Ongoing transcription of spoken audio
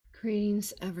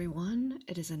Greetings, everyone.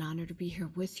 It is an honor to be here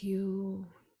with you.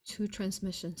 2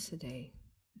 transmissions today.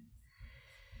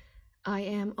 I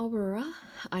am Aurora.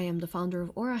 I am the founder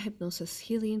of Aura Hypnosis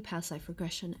Healing, Past Life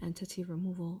Regression, Entity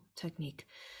Removal Technique,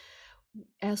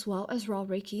 as well as Raw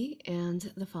Reiki,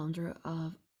 and the founder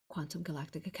of Quantum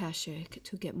Galactic Akashic.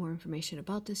 To get more information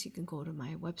about this, you can go to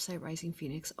my website,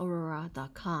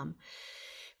 risingphoenixaurora.com.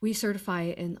 We certify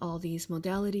in all these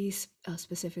modalities,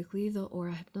 specifically the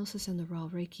Aura Hypnosis and the Raw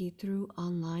Reiki, through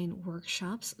online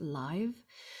workshops live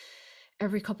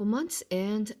every couple months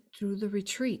and through the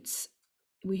retreats.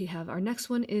 We have our next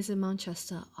one is in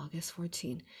Manchester, August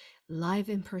 14, live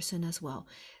in person as well.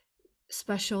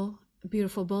 Special,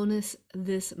 beautiful bonus,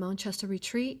 this Manchester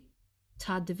retreat,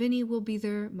 Todd Divini will be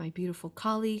there, my beautiful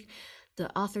colleague,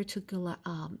 the author to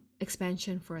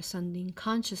Expansion for Ascending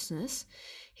Consciousness.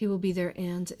 He will be there,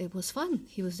 and it was fun.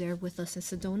 He was there with us in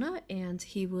Sedona, and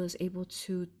he was able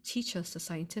to teach us the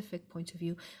scientific point of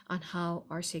view on how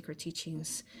our sacred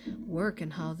teachings work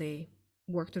and how they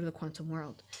work through the quantum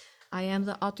world. I am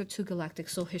the author to Galactic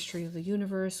Soul History of the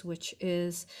Universe, which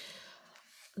is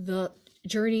the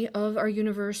journey of our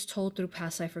universe told through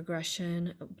past life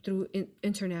regression through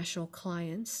international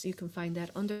clients. You can find that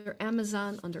under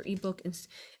Amazon, under ebook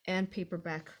and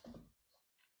paperback.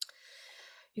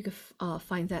 You can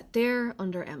find that there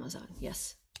under Amazon.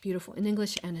 Yes, beautiful, in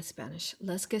English and in Spanish.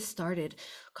 Let's get started.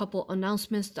 A couple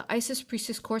announcements. The Isis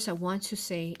Priestess course, I want to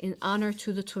say, in honor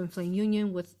to the Twin Flame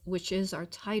Union, which is our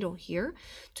title here,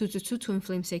 to the Twin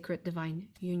Flame Sacred Divine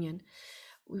Union.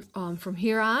 From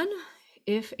here on,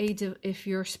 if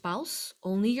your spouse,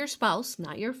 only your spouse,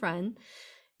 not your friend,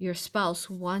 your spouse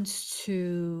wants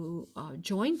to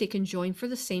join, they can join for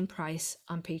the same price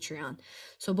on Patreon.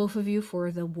 So both of you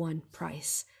for the one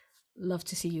price. Love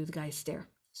to see you guys there.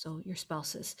 So your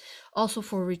spouses. Also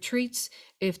for retreats,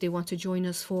 if they want to join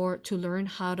us to learn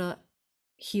how to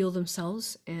heal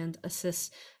themselves and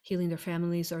assist healing their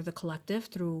families or the collective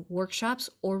through workshops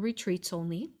or retreats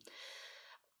only,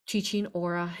 teaching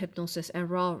aura, hypnosis, and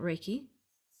raw Reiki,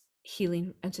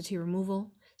 healing, entity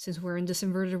removal. Since we're in this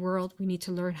inverted world, we need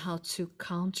to learn how to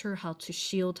counter, how to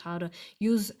shield, how to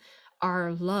use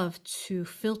our love to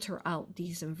filter out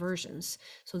these inversions.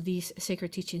 So these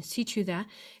sacred teachings teach you that,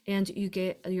 and you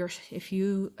get if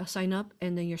you sign up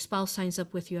and then your spouse signs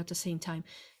up with you at the same time,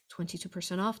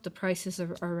 22% off. The prices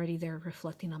are already there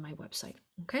reflecting on my website.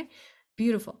 Okay,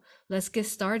 beautiful. Let's get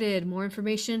started. More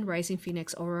information,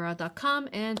 risingphoenixaurora.com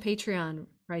and Patreon,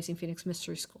 Rising Phoenix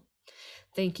Mystery School.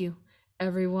 Thank you,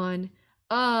 everyone.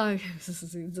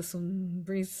 This one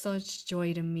brings such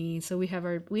joy to me. So we had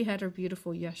our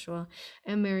beautiful Yeshua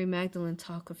and Mary Magdalene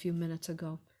talk a few minutes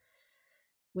ago,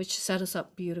 which set us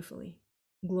up beautifully,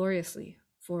 gloriously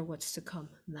for what's to come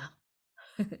now.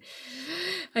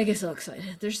 I get so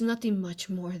excited. There's nothing much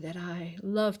more that I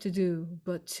love to do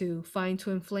but to find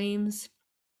twin flames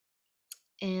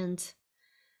and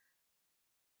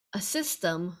assist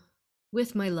them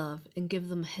with my love and give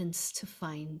them hints to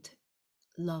find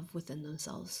love within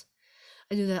themselves.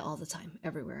 I do that all the time,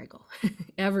 everywhere I go.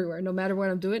 Everywhere, no matter what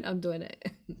I'm doing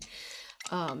it.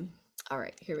 All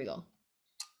right, here we go.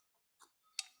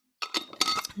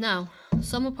 Now,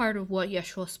 some part of what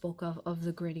Yeshua spoke of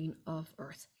the gridding of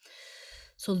earth.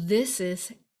 So this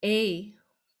is a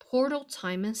portal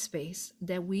time and space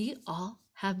that we all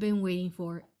have been waiting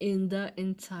for in the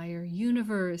entire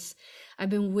universe. I've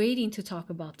been waiting to talk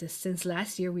about this since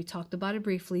last year. We talked about it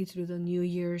briefly through the New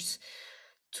Year's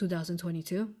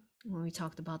 2022, when we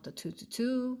talked about the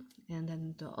 222 and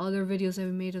then the other videos that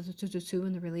we made of the 222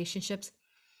 and the relationships.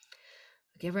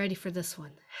 Get ready for this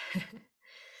one.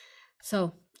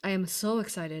 So I am so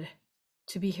excited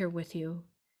to be here with you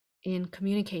in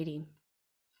communicating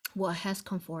what has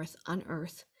come forth on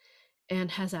earth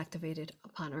and has activated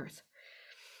upon earth.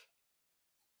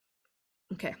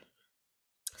 Okay,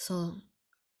 so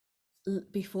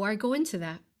before I go into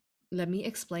that, let me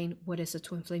explain what is a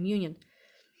twin flame union.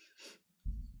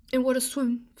 And what does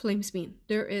twin flames mean?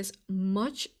 There is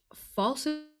much false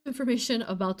information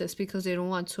about this because they don't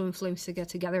want twin flames to get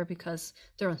together because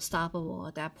they're unstoppable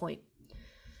at that point.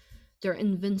 They're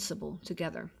invincible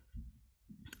together.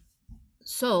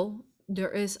 So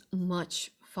there is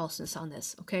much falseness on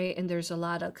this, okay? And there's a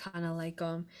lot of kind of like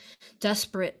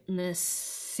desperateness,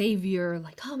 savior,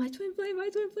 like, oh, my twin flame,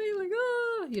 like,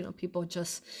 oh, people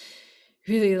just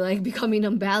really like becoming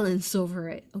unbalanced over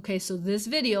it. Okay, so this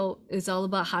video is all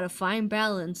about how to find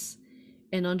balance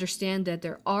and understand that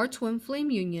there are twin flame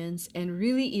unions and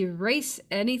really erase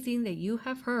anything that you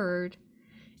have heard.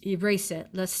 Erase it.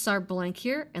 Let's start blank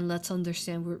here and let's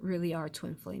understand what really are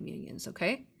twin flame unions,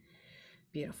 okay?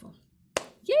 Beautiful.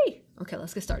 Yay! Okay,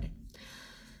 let's get started.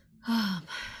 All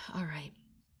right.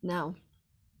 Now,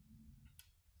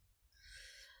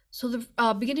 so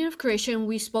the beginning of creation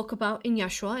we spoke about in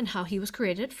Yeshua and how he was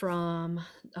created from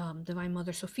Divine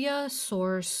Mother Sophia,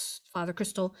 Source Father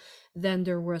Krysto. Then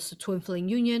there was the twin flame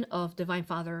union of Divine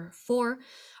Father 4,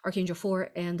 Archangel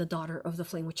 4, and the daughter of the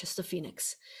flame, which is the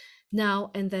Phoenix.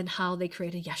 Now, and then how they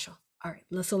created Yeshua. All right,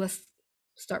 so let's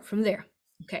start from there.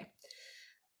 Okay.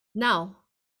 Now,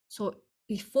 so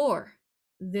before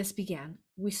this began,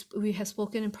 we have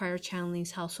spoken in prior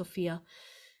channelings how Sophia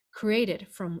created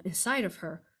from inside of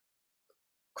her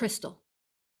Krysto,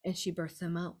 and she birthed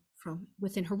them out from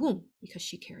within her womb because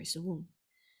she carries a womb.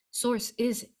 Source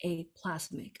is a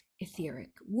plasmic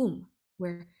etheric womb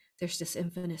where there's this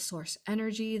infinite source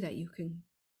energy that you can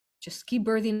just keep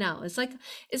birthing out. It's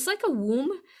like a womb.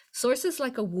 Source is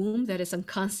like a womb that is on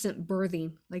constant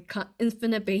birthing, like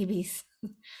infinite babies.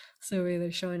 So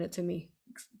they're showing it to me.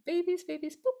 Babies,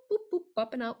 babies, boop, boop, boop,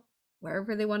 popping out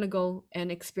wherever they want to go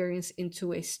and experience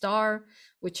into a star,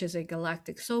 which is a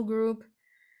galactic soul group.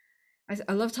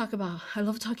 I love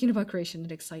talking about creation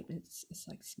and excitement. It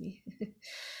excites me.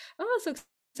 Oh, so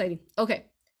exciting. Okay.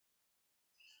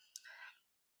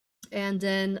 And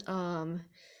then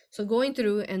so going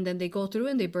through, and then they go through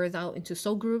and they birth out into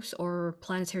soul groups or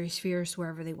planetary spheres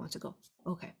wherever they want to go.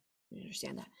 Okay, we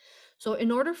understand that. So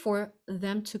in order for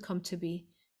them to come to be,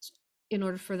 in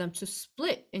order for them to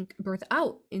split and birth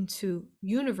out into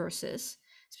universes,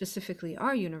 specifically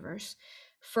our universe,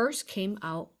 first came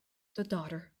out the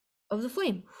daughter of the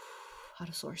flame, out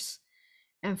of source.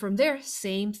 And from there,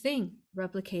 same thing,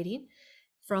 replicating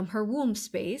from her womb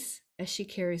space as she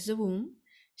carries the womb,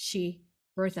 she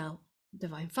birthed out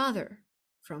Divine Father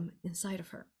from inside of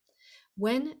her.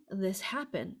 When this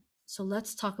happened, so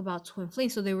let's talk about twin flame.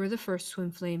 So they were the first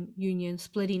twin flame union,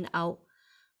 splitting out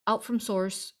from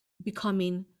source,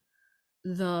 becoming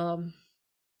the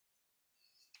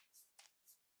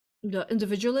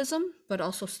individualism, but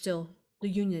also still the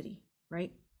unity,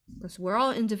 right? Because we're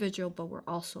all individual, but we're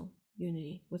also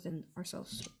unity within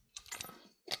ourselves.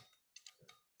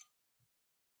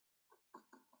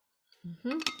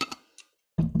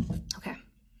 Okay,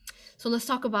 so let's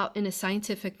talk about, in a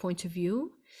scientific point of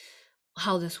view,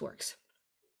 how this works.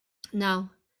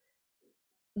 Now,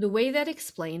 the way that they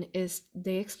explain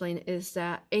is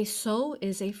that a soul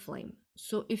is a flame.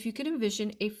 So if you could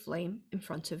envision a flame in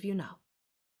front of you now,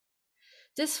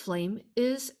 this flame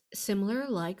is similar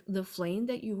like the flame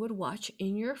that you would watch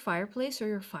in your fireplace or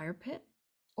your fire pit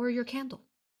or your candle.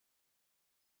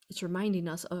 It's reminding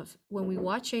us of when we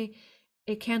watch a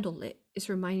candle lit, it's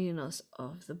reminding us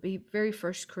of the very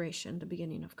first creation, the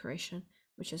beginning of creation,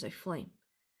 which is a flame.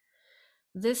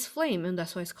 This flame, and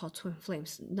that's why it's called twin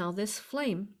flames. Now, this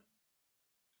flame,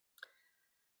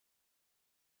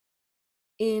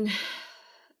 in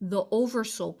the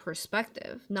oversoul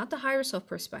perspective, not the higher self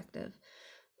perspective,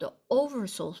 the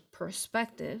oversoul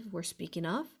perspective we're speaking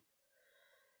of,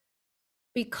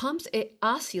 it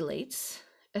oscillates,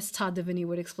 as Todd Divini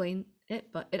would explain it,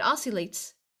 but it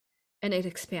oscillates and it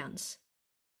expands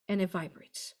and it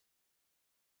vibrates.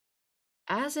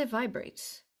 As it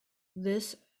vibrates,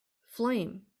 this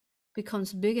flame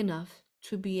becomes big enough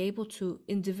to be able to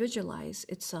individualize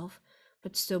itself,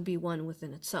 but still be one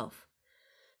within itself.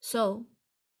 So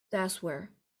that's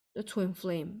where the twin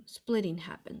flame splitting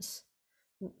happens.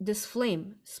 This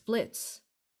flame splits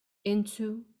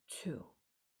into two.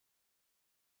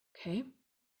 Okay.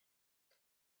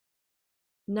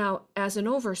 Now, as an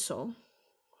oversoul,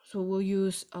 so we'll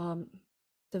use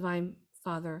Divine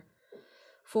Father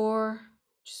 4,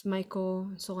 just Michael,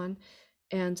 and so on,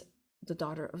 and the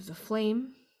daughter of the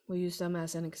flame. We'll use them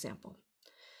as an example.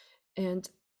 And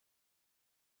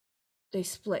they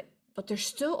split, but they're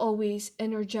still always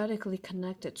energetically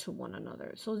connected to one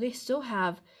another. So they still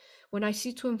have, when I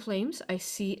see twin flames, I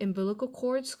see umbilical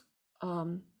cords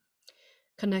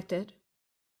connected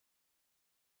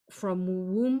from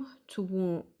womb to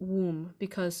womb,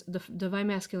 because the divine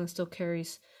masculine still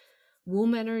carries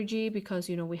womb energy, because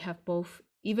we have both.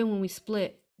 Even when we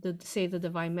split, the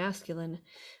divine masculine,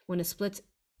 when it splits,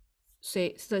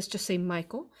 let's just say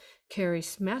Michael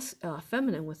carries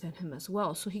feminine within him as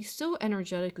well, so he still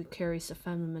energetically carries the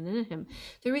feminine in him.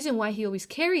 The reason why he always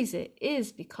carries it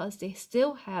is because they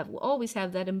still will always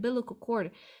have that umbilical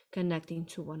cord connecting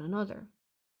to one another,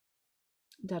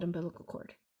 that umbilical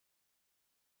cord,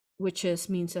 which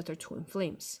means that they're twin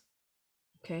flames.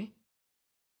 Okay,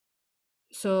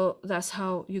 so that's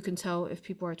how you can tell if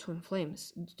people are twin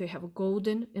flames. They have a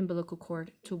golden umbilical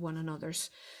cord to one another's,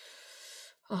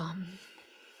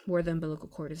 where the umbilical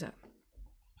cord is at.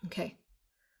 Okay,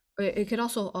 It can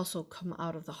also come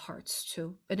out of the hearts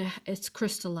too, and it's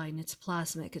crystalline, it's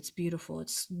plasmic, it's beautiful,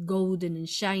 it's golden and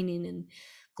shining and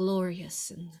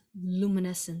glorious and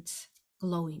luminescent,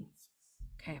 glowing.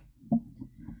 Okay.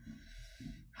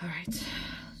 All right.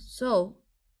 So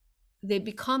they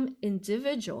become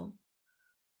individual.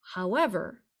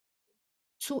 However,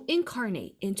 to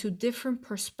incarnate into different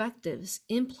perspectives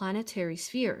in planetary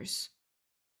spheres,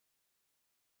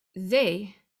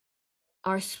 they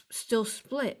are still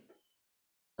split,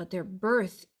 but they're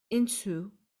birthed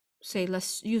into, say,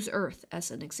 let's use Earth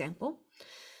as an example.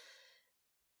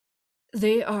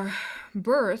 They are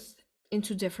birthed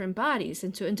into different bodies,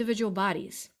 into individual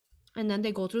bodies, and then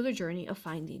they go through the journey of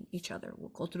finding each other. We'll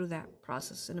go through that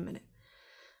process in a minute.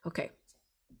 Okay,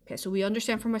 so we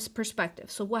understand from a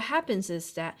perspective. So what happens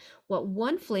is that what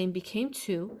one flame became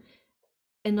two,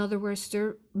 in other words,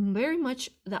 they're very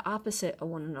much the opposite of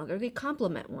one another. They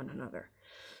complement one another.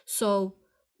 So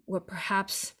what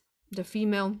perhaps the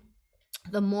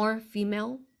more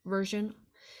female version,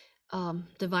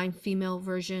 divine female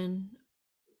version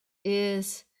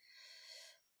is,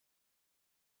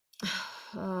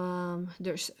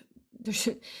 there's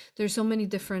there's so many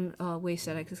different ways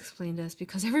that I could explain this,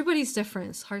 because everybody's different.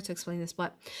 It's hard to explain this,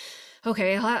 but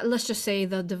okay, let's just say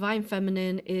the divine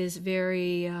feminine is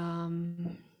very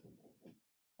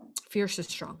fierce and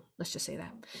strong. Let's just say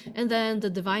that. And then the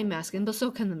divine masculine, but so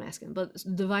can the masculine, but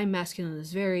the divine masculine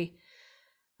is very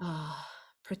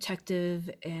protective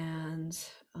and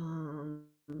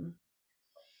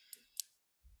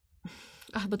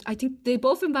but I think they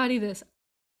both embody this.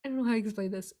 I don't know how to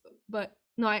explain this, but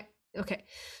no, okay.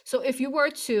 So if you were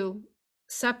to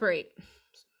separate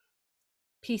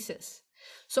pieces,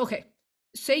 so okay,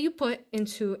 say you put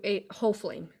into a whole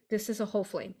flame. This is a whole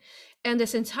flame, and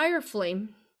this entire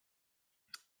flame,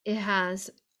 it has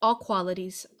all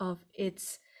qualities of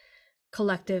its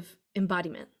collective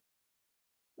embodiment.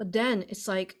 But then it's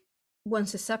like,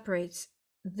 once it separates,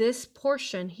 this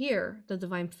portion here, the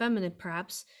divine feminine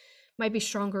perhaps, might be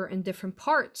stronger in different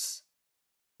parts.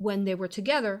 When they were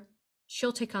together,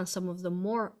 she'll take on some of the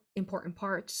more important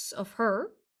parts of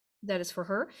her, that is for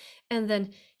her, and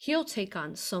then he'll take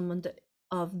on some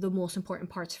of the most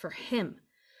important parts for him.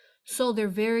 So they're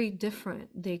very different.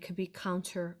 They could be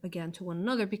counter again to one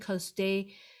another because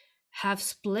they have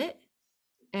split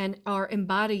and are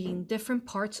embodying different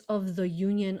parts of the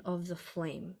union of the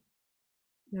flame.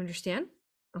 You understand?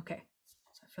 Okay.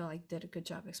 So I feel like I did a good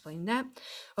job explaining that.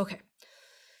 Okay.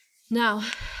 Now,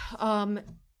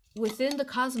 within the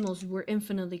cosmos, we're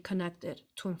infinitely connected,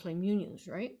 twin flame unions,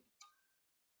 right?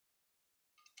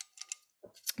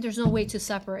 There's no way to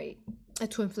separate a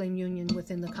twin flame union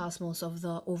within the cosmos of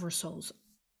the oversouls.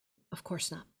 Of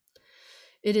course not.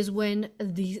 It is when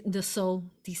the soul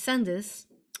descends,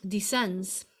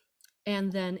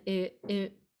 and then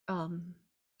it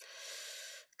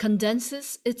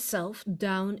condenses itself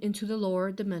down into the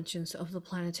lower dimensions of the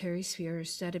planetary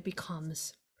spheres, that it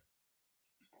becomes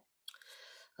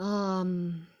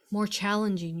more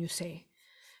challenging,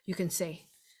 you can say,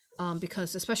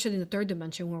 because especially in the third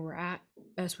dimension where we're at,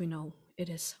 as we know, it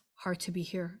is hard to be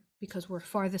here because we're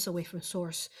farthest away from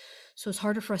source. So it's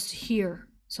harder for us to hear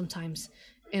sometimes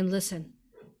and listen.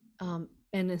 And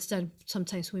instead,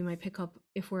 sometimes we might pick up,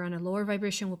 if we're on a lower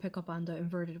vibration, we'll pick up on the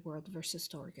inverted world versus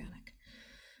the organic.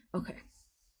 Okay.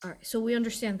 All right. So we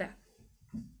understand that.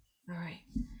 All right.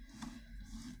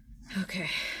 Okay.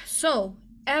 So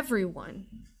everyone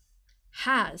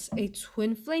has a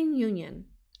twin flame union.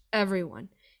 Everyone.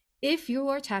 If you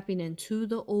are tapping into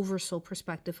the oversoul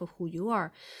perspective of who you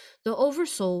are, the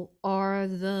oversoul are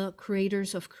the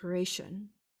creators of creation,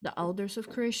 the elders of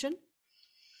creation.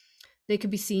 They could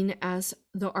be seen as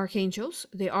the archangels.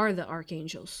 They are the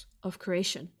archangels of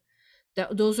creation.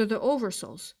 Those are the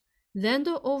oversouls. Then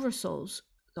the oversouls,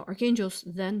 the archangels,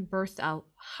 then birth out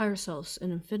higher selves,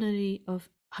 an infinity of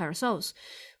higher selves,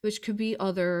 which could be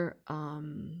other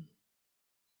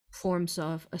forms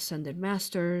of ascended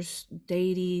masters,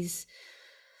 deities.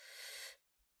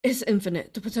 It's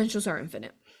infinite. The potentials are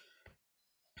infinite.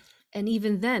 And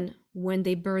even then, when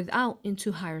they birth out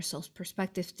into higher self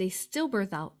perspective, they still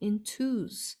birth out in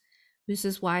twos. This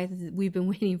is why we've been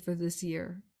waiting for this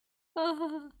year.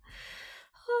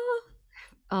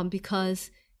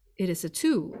 Because it is a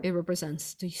two. It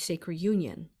represents the sacred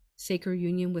union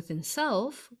within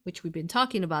self, which we've been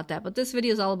talking about that, but this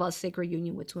video is all about sacred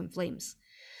union with twin flames.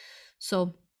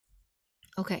 So,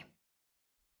 okay.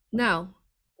 Now,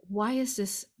 why is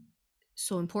this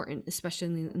so important, especially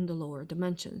in the lower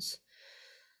dimensions?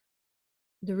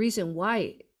 The reason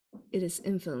why it is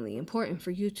infinitely important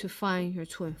for you to find your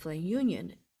twin flame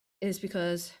union is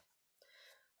because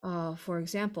For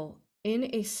example,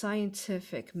 in a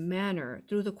scientific manner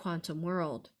through the quantum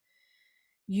world,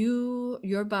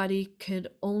 your body could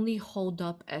only hold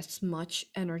up as much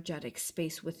energetic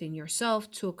space within yourself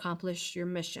to accomplish your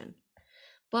mission.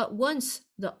 But once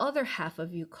the other half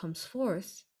of you comes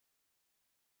forth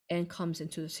and comes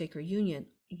into the sacred union,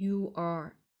 you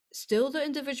are still the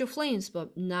individual flames,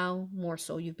 but now more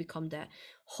so you've become that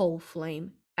whole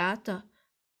flame at the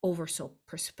oversoul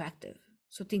perspective.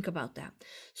 So think about that.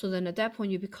 So then at that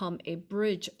point, you become a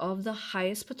bridge of the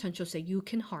highest potentials that you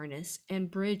can harness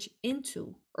and bridge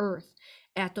into earth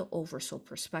at the oversoul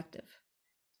perspective,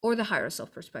 or the higher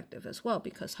self perspective as well,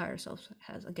 because higher self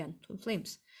has, again, twin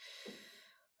flames.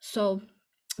 So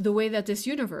the way that this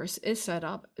universe is set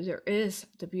up, there is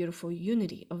the beautiful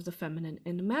unity of the feminine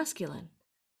and the masculine.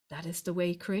 That is the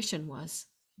way creation was.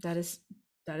 That is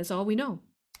all we know.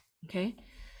 Okay.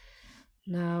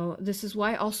 Now, this is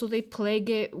why also they plague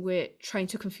it with trying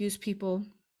to confuse people,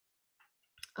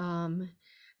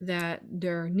 that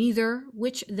they're neither,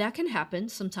 which that can happen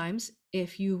sometimes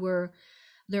if you were,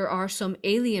 there are some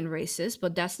alien races,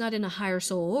 but that's not in a higher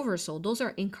soul, oversoul. Those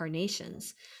are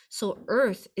incarnations. So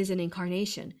Earth is an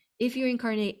incarnation. If you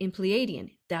incarnate in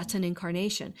Pleiadian, that's an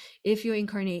incarnation. If you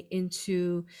incarnate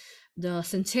into the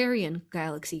Centaurian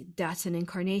galaxy, that's an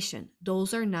incarnation.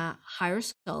 Those are not higher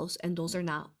selves, and those are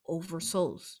not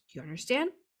oversouls. Do you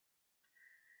understand?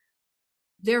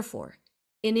 Therefore,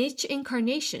 in each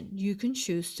incarnation, you can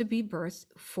choose to be birthed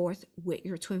forth with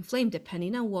your twin flame,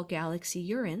 depending on what galaxy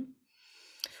you're in,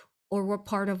 or what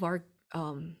part of our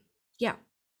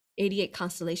 88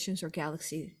 constellations or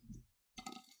galaxy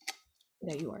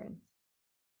that you are in.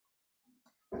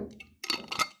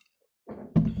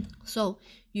 So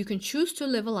you can choose to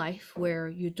live a life where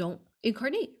you don't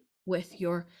incarnate with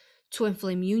your twin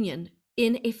flame union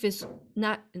in a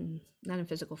not in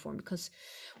physical form, because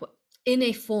in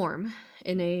a form,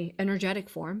 in a energetic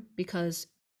form, because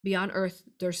beyond Earth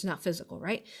there's not physical,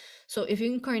 right? So if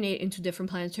you incarnate into different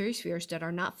planetary spheres that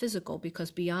are not physical, because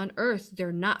beyond Earth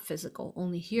they're not physical,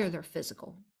 only here they're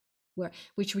physical,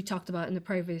 which we talked about in the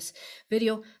previous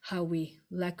video, how we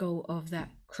let go of that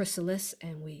chrysalis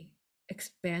and we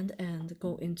expand and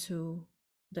go into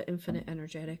the infinite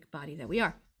energetic body that we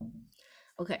are.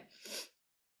 Okay,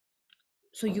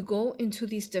 so you go into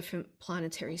these different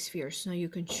planetary spheres. Now you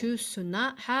can choose to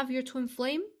not have your twin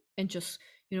flame and just,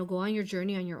 go on your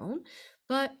journey on your own,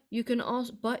 but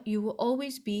you will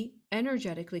always be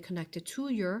energetically connected to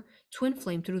your twin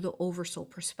flame through the oversoul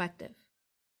perspective.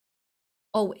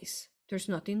 Always. There's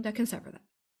nothing that can sever that.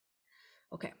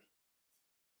 Okay.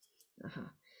 All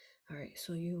right.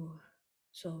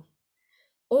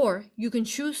 Or you can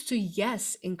choose to,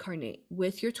 yes, incarnate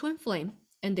with your twin flame,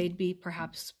 and they'd be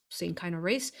perhaps same kind of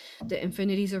race. The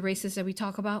infinities of races that we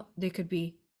talk about, they could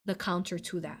be the counter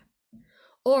to that.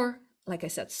 Or, like I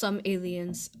said, some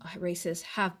aliens races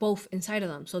have both inside of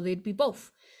them, so they'd be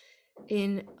both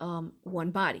in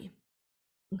one body.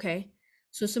 Okay.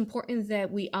 So it's important that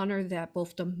we honor that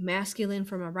both the masculine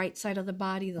from a right side of the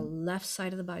body, the left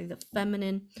side of the body, the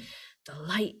feminine, the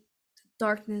light, the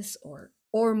darkness, or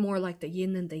more like the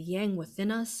yin and the yang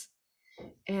within us,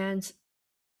 and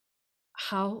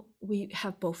how we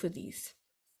have both of these.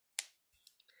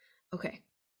 Okay.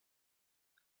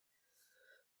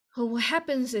 Well, what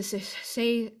happens is, if,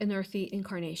 say, an earthy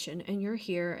incarnation, and you're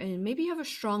here, and maybe you have a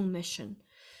strong mission.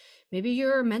 Maybe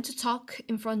you're meant to talk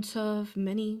in front of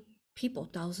many people,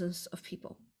 thousands of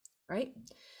people, right?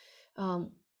 Or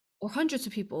hundreds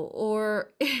of people,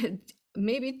 or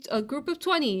maybe a group of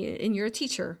 20, and you're a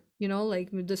teacher, like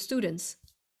the students,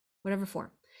 whatever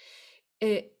form.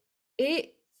 It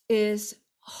is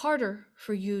harder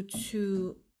for you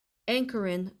to anchor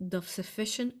in the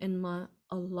sufficient and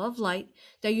a love light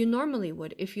that you normally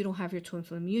would if you don't have your twin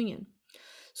flame union.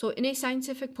 So in a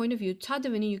scientific point of view, Todd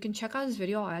Davini, you can check out his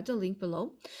video. I'll add the link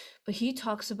below. But he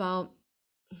talks about,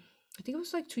 I think it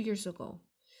was like 2 years ago.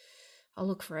 I'll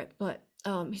look for it. But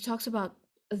he talks about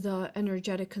the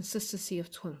energetic consistency of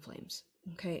twin flames,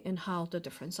 okay, and how the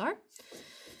difference are,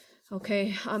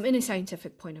 okay, in a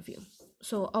scientific point of view.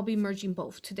 So I'll be merging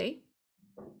both today.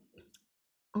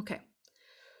 Okay.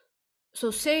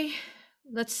 So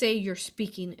let's say you're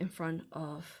speaking in front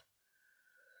of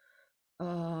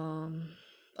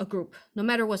a group, no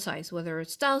matter what size, whether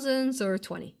it's thousands or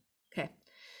 20. Okay.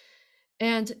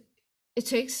 And it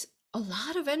takes a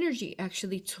lot of energy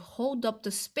actually to hold up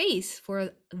the space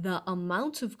for the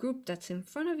amount of group that's in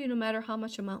front of you, no matter how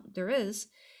much amount there is,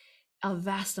 a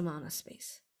vast amount of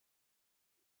space.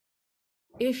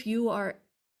 If you are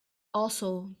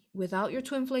also without your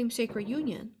twin flame sacred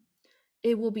union,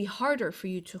 it will be harder for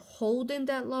you to hold in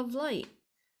that love light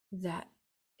that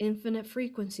infinite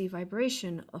frequency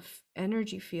vibration of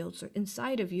energy fields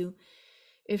inside of you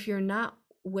if you're not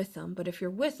with them. But if you're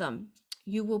with them,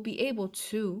 you will be able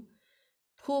to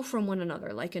pull from one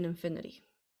another like an infinity.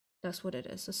 That's what it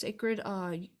is. A sacred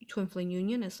twin flame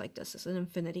union is like this. It's an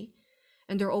infinity,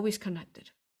 and they're always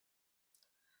connected.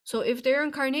 So if they're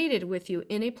incarnated with you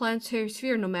in a planetary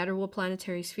sphere, no matter what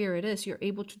planetary sphere it is, you're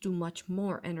able to do much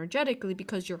more energetically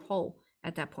because you're whole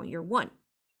at that point. You're one.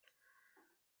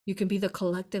 You can be the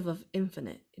collective of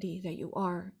infinity that you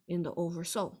are in the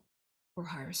oversoul or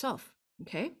higher self.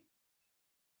 Okay?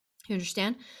 You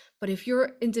understand? But if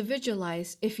you're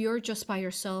individualized, if you're just by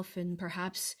yourself and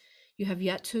perhaps you have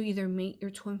yet to either meet your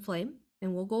twin flame,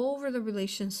 and we'll go over the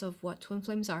relations of what twin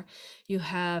flames are. You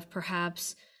have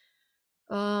perhaps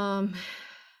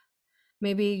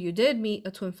maybe you did meet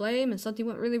a twin flame and something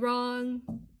went really wrong,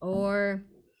 or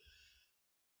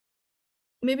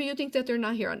maybe you think that they're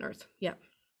not here on earth yet,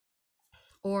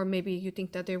 or maybe you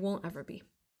think that they won't ever be.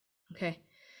 Okay.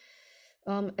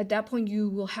 At that point, you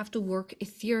will have to work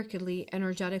etherically,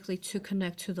 energetically to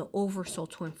connect to the oversoul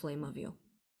twin flame of you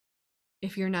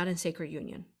if you're not in sacred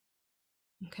union.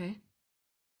 Okay.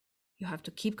 You have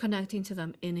to keep connecting to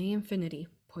them in an infinity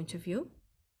point of view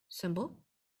symbol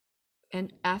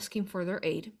and asking for their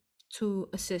aid to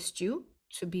assist you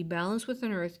to be balanced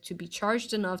within earth, to be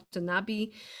charged enough to not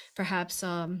be perhaps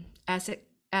as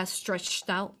stretched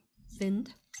out,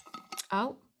 thinned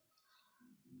out.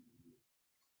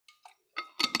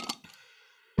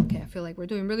 Okay, I feel like we're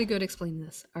doing really good explaining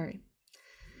this. All right.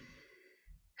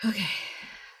 Okay.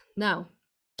 Now,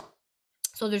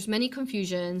 so there's many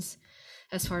confusions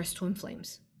as far as twin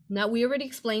flames. Now, we already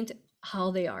explained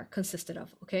how they are consisted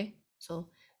of, okay? So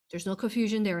there's no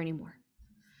confusion there anymore.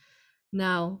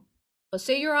 Now, let's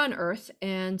say you're on Earth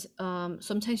and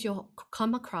sometimes you'll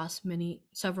come across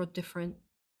several different,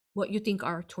 what you think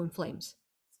are twin flames.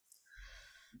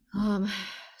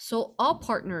 So all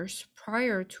partners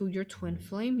prior to your twin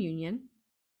flame union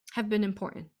have been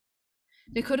important.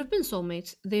 They could have been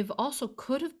soulmates. They've also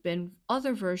could have been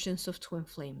other versions of twin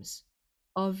flames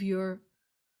of your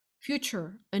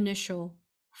future initial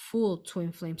full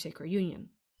twin flame sacred union.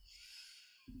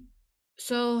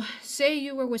 So say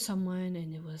you were with someone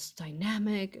and it was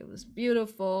dynamic, it was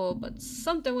beautiful, but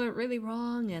something went really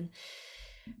wrong, and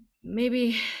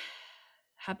maybe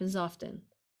happens often.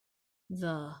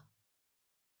 The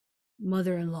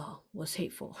mother-in-law was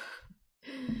hateful,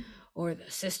 or the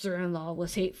sister-in-law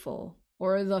was hateful,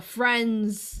 or the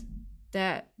friends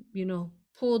that,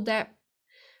 pulled that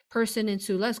person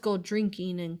into let's go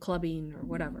drinking and clubbing or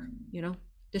whatever,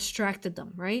 distracted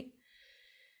them, right?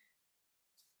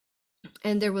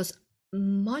 And there was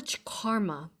much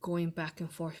karma going back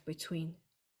and forth between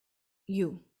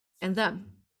you and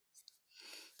them.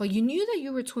 But you knew that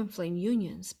you were twin flame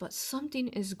unions, but something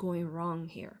is going wrong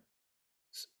here.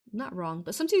 Not wrong,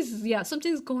 but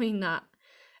something's going not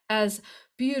as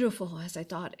beautiful as I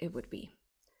thought it would be.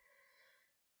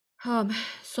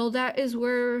 So that is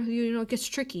where, it gets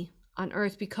tricky on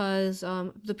Earth, because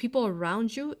the people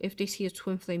around you, if they see a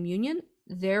twin flame union,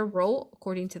 their role,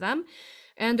 according to them,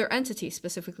 and their entity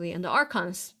specifically, and the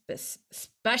archons,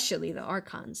 especially the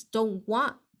archons, don't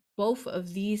want both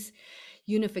of these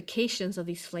unifications of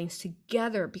these flames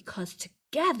together, because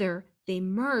together they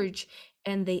merge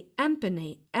and they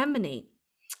emanate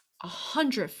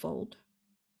 100-fold,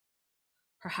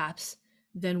 perhaps,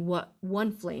 than what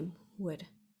one flame would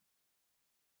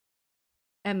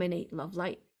emanate love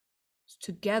light.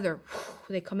 Together,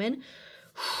 they come in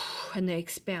and they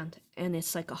expand, and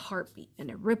it's like a heartbeat, and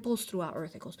it ripples throughout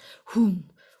Earth. It goes whoom,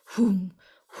 whoom,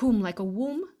 whoom, like a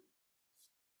womb,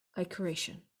 like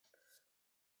creation.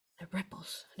 It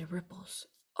ripples and it ripples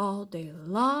all day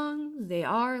long. They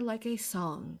are like a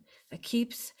song that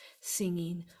keeps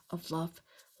singing of love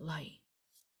light.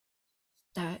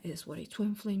 That is what a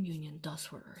twin flame union does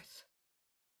for Earth.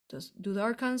 Do the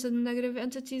archons and negative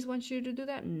entities want you to do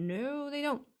that? No, they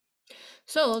don't.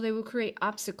 So they will create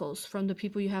obstacles from the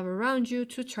people you have around you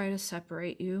to try to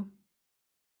separate you.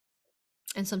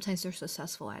 And sometimes they're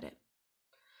successful at it.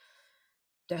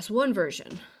 That's one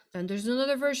version. Then there's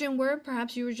another version where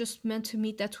perhaps you were just meant to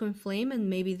meet that twin flame, and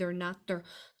maybe they're not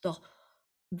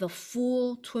the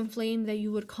full twin flame that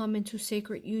you would come into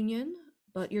sacred union,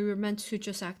 but you're meant to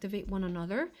just activate one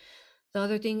another. The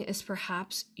other thing is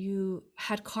perhaps you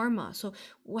had karma. So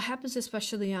what happens,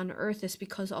 especially on Earth, is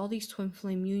because all these twin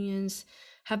flame unions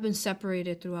have been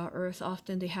separated throughout Earth.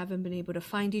 Often they haven't been able to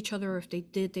find each other, or if they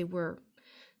did, they were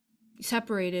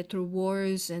separated through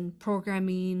wars and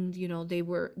programming. They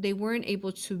weren't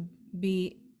able to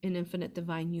be an infinite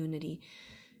divine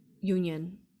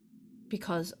union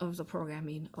because of the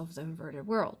programming of the inverted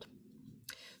world.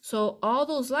 So all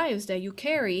those lives that you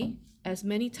carry, as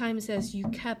many times as you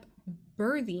kept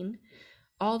birthing,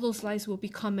 all those lives will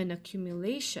become an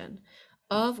accumulation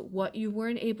of what you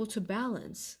weren't able to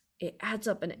balance. It adds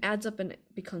up and adds up and it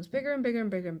becomes bigger and bigger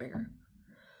and bigger and bigger.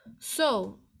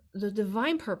 So the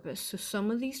divine purpose to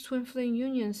some of these twin flame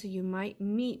unions that you might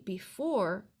meet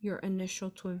before your initial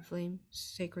twin flame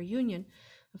sacred union,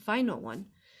 the final one,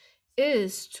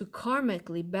 is to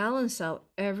karmically balance out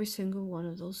every single one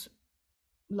of those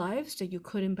lives that you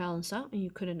couldn't balance out and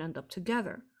you couldn't end up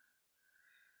together.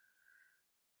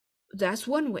 That's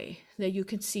one way that you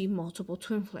can see multiple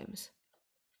twin flames.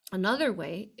 Another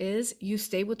way is you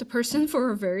stay with the person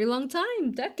for a very long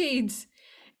time, decades,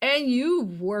 and you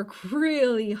work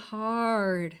really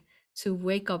hard to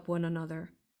wake up one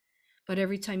another. But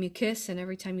every time you kiss and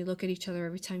every time you look at each other,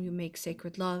 every time you make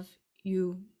sacred love,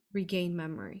 you regain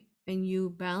memory and you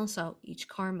balance out each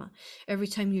karma. Every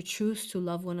time you choose to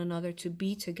love one another, to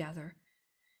be together,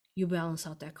 you balance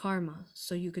out that karma.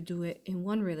 So you could do it in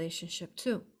one relationship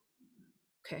too.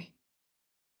 Okay.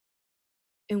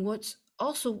 And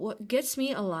what gets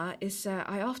me a lot is that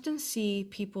I often see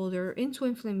people, they're in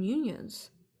twin flame unions,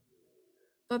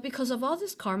 but because of all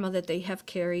this karma that they have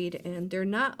carried and they're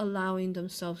not allowing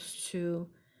themselves to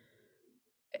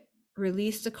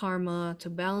release the karma, to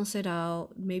balance it out,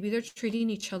 maybe they're treating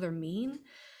each other mean,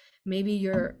 maybe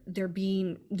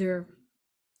they're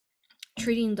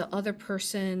treating the other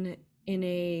person in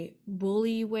a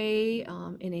bully way,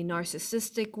 in a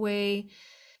narcissistic way.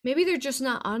 Maybe they're just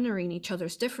not honoring each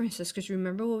other's differences, because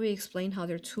remember what we explained, how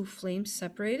they're two flames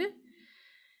separated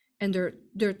and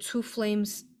they're two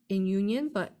flames in union,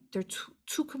 but they're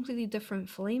two completely different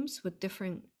flames with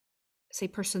different, say,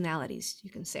 personalities, you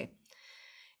can say.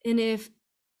 And if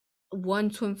one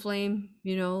twin flame,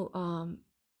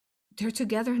 they're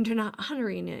together and they're not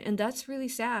honoring it, and that's really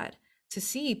sad to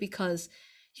see, because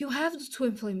you have the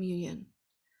twin flame union.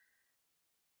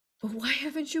 But why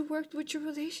haven't you worked with your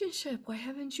relationship? Why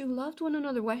haven't you loved one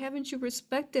another? Why haven't you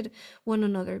respected one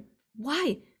another?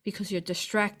 Why? Because you're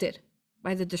distracted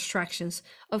by the distractions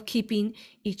of keeping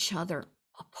each other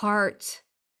apart.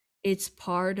 It's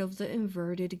part of the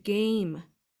inverted game.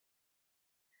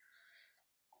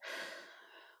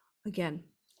 Again,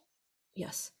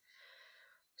 yes.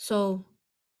 So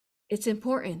it's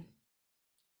important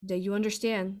that you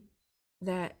understand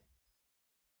that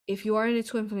if you are in a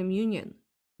twin flame union,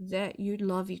 that you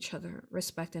love each other,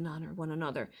 respect and honor one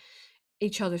another,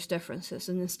 each other's differences.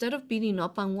 And instead of beating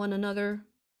up on one another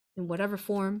in whatever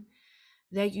form,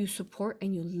 that you support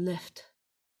and you lift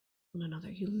one another,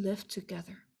 you live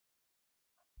together.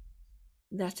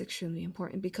 That's extremely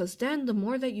important, because then the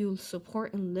more that you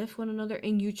support and lift one another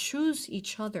and you choose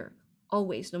each other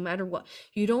always, no matter what,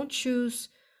 you don't choose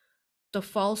the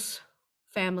false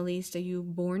families that you're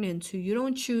born into, you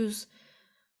don't choose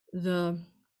the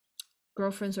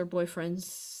girlfriends or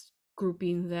boyfriends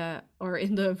grouping that are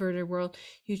in the inverted world,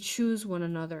 you choose one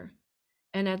another.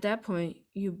 And at that point,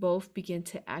 you both begin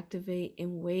to activate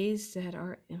in ways that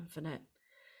are infinite.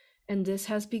 And this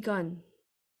has begun.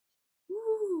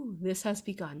 This has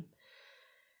begun.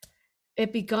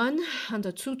 It begun on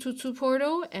the 222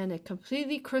 portal, and it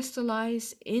completely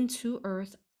crystallized into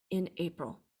Earth in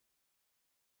April.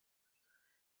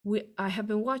 I have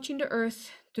been watching the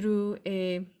Earth through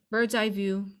a bird's eye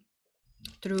view,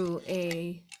 through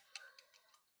a,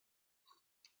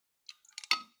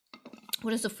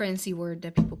 what is the fancy word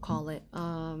that people call it?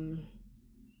 I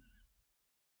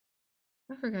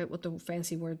forget what the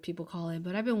fancy word people call it,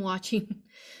 but I've been watching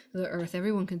the Earth.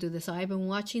 Everyone can do this. I've been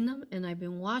watching them, and I've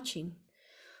been watching,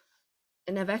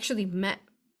 and I've actually met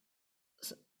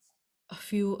a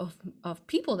few of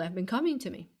people that have been coming to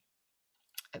me.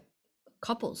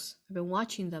 Couples. I've been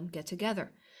watching them get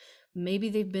together. Maybe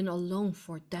they've been alone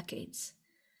for decades,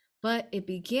 but it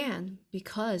began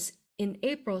because in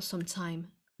April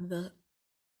sometime, the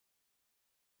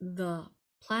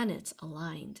planets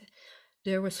aligned.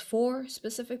 There was 4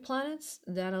 specific planets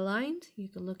that aligned. You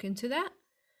can look into that.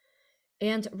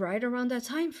 And right around that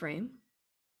time frame,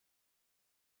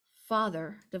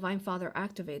 Divine Father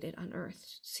activated on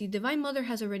Earth. See, Divine Mother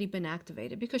has already been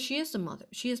activated because she is the mother.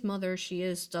 She is mother. She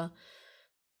is the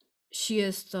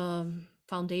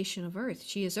foundation of Earth.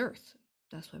 She is Earth.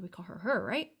 That's why we call her,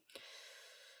 right?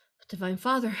 But Divine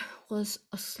Father was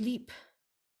asleep.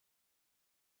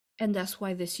 And that's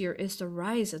why this year is the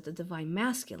rise of the Divine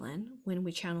Masculine when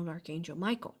we channeled Archangel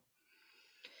Michael.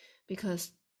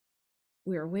 Because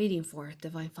we are waiting for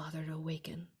Divine Father to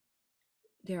awaken.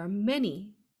 There are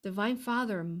many Divine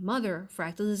Father, Mother,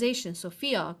 fractalization,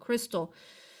 Sophia, Krysto,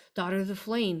 Daughter of the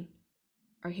Flame,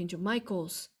 Archangel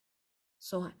Michael's.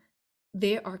 So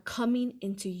they are coming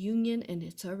into union, and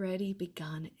it's already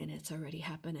begun and it's already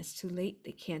happened. It's too late.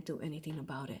 They can't do anything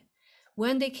about it.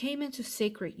 When they came into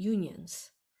sacred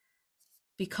unions,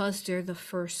 because they're the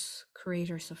first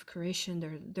creators of creation,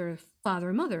 they're father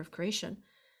and mother of creation.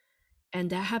 And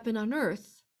that happened on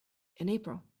Earth in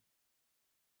April.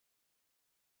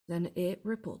 Then it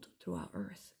rippled throughout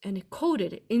Earth, and it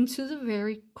coded into the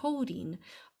very coding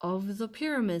of the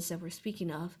pyramids that we're speaking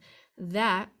of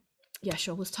that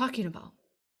Yeshua was talking about.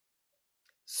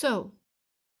 So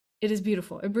it is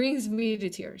beautiful. It brings me to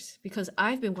tears because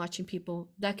I've been watching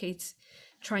people decades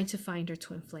trying to find their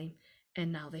twin flame,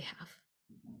 and now they have.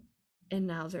 And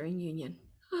now they're in union.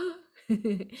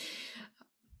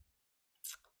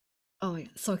 Oh my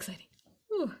God, so exciting.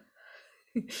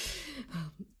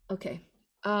 Okay.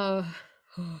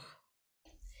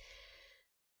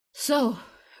 So,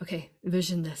 okay,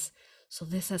 envision this. So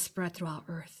this has spread throughout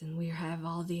Earth, and we have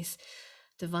all these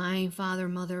divine father,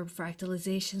 mother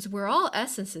fractalizations. We're all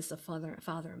essences of father,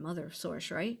 and mother of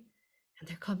source, right? And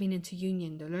they're coming into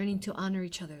union. They're learning to honor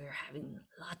each other. They're having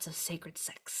lots of sacred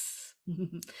sex,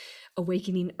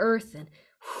 awakening Earth and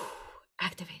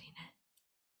activating it.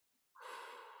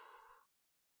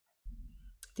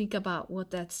 Think about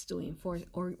what that's doing for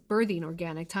or birthing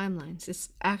organic timelines. It's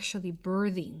actually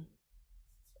birthing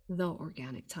the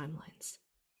organic timelines.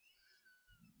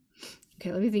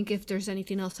 Okay, let me think if there's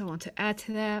anything else I want to add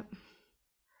to that.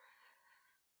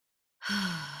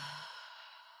 I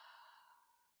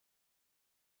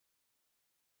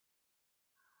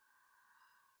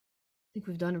think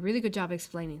we've done a really good job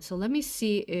explaining. So let me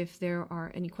see if there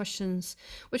are any questions,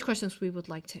 which questions we would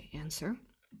like to answer.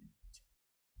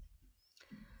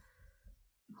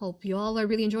 Hope you all are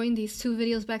really enjoying these 2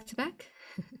 videos back to back.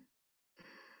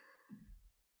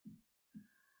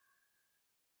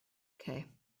 Okay.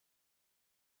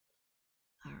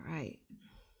 All right.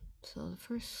 So the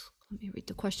first, let me read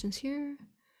the questions here.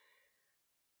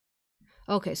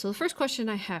 Okay, so the first question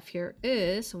I have here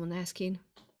is someone asking,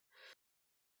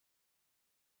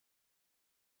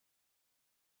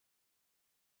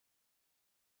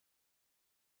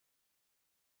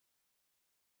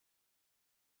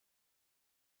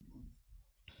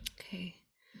 okay,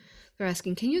 they're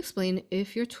asking, can you explain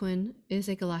if your twin is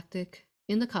a galactic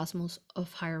in the cosmos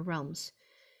of higher realms?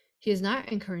 He is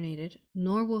not incarnated,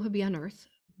 nor will he be on Earth,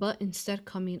 but instead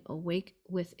coming awake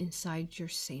with inside your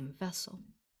same vessel.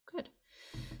 Good.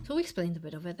 So we explained a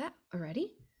bit of that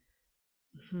already.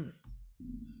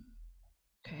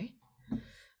 Okay.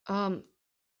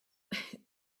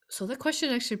 So the question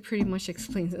actually pretty much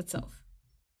explains itself.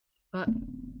 But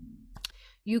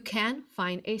you can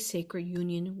find a sacred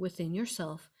union within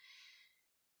yourself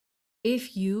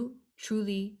if you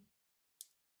truly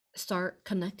start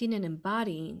connecting and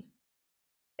embodying.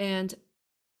 And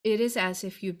it is as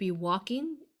if you'd be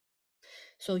walking.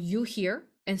 So you hear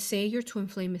and say your twin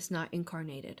flame is not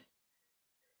incarnated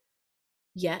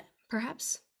yet,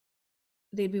 perhaps.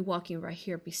 They'd be walking right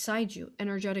here beside you,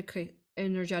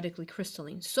 energetically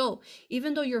crystalline. So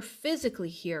even though you're physically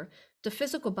here, the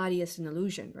physical body is an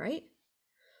illusion, right?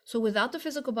 So without the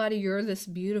physical body, you're this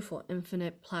beautiful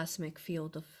infinite plasmic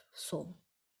field of soul.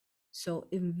 So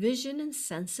envision and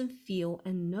sense and feel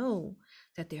and know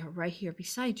that they are right here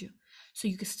beside you. So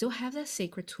you can still have that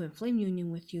sacred twin flame union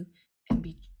with you and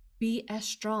be as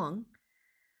strong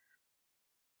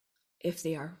if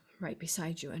they are right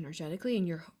beside you energetically, and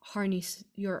you're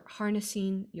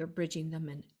harnessing, you're bridging them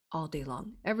in all day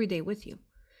long, every day with you.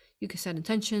 You can set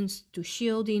intentions, do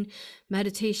shielding,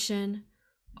 meditation,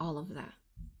 all of that.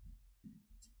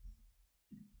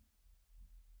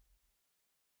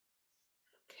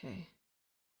 Okay.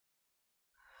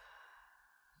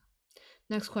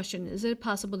 Next question. Is it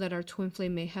possible that our twin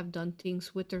flame may have done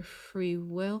things with their free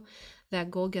will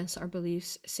that go against our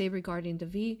beliefs, say regarding the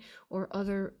V or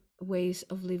other ways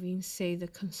of living, say the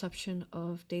consumption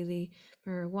of daily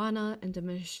marijuana, and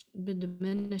diminish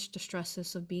the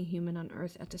stresses of being human on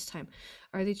Earth at this time?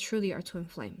 Are they truly our twin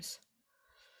flames?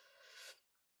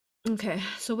 Okay,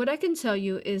 so what I can tell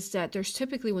you is that there's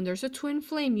typically, when there's a twin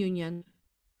flame union,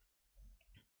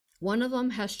 one of them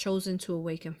has chosen to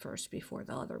awaken first before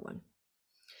the other one.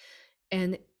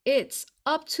 And it's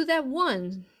up to that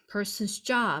one person's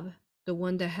job, the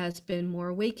one that has been more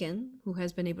awakened, who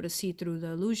has been able to see through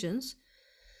the illusions.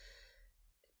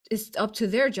 It's up to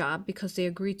their job, because they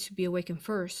agreed to be awakened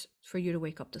first, for you to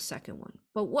wake up the second one.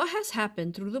 But what has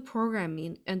happened through the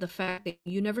programming and the fact that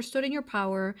you never stood in your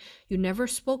power, you never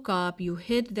spoke up, you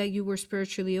hid that you were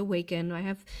spiritually awakened. I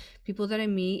have people that I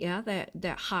meet,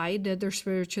 that hide that they're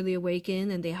spiritually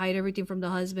awakened, and they hide everything from the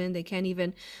husband. They can't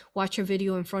even watch a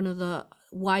video in front of the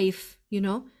wife,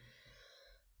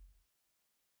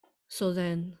 So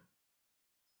then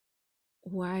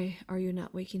why are you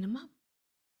not waking them up?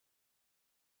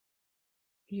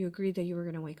 You agreed that you were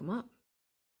going to wake them up.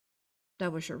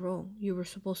 That was your role. You were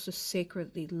supposed to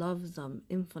sacredly love them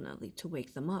infinitely to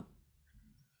wake them up.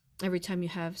 Every time you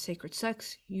have sacred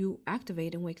sex, you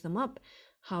activate and wake them up.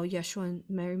 How Yeshua and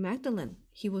Mary Magdalene,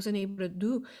 he wasn't able to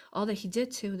do all that he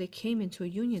did till they came into a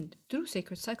union through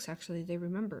sacred sex. Actually, they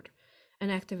remembered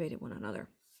and activated one another.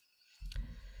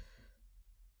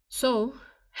 So,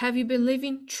 have you been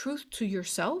living truth to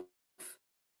yourself?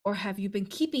 Or have you been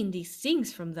keeping these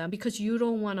things from them because you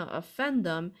don't want to offend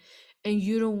them, and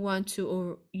you don't want to,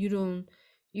 or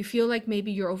you feel like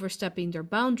maybe you're overstepping their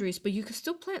boundaries, but you can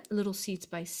still plant little seeds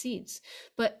by seeds.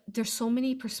 But there's so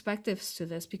many perspectives to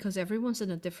this because everyone's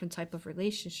in a different type of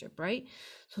relationship, right?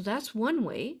 So that's one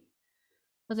way.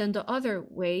 But then the other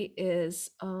way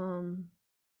is,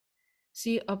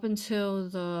 see, up until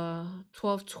the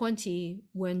 1220,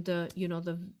 when the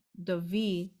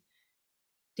V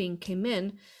thing came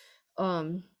in,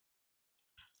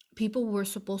 people were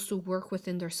supposed to work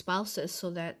within their spouses so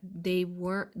that they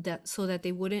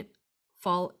wouldn't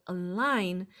fall in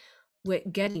line with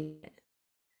getting it.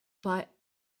 But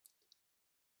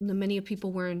many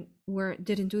people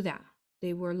didn't do that.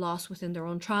 They were lost within their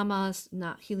own traumas,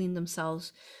 not healing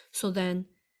themselves. So then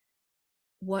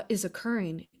what is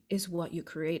occurring is what you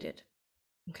created.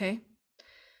 Okay?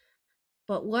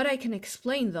 But what I can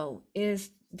explain though is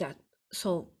that,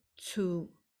 so to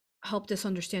help this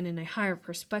understand in a higher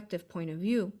perspective point of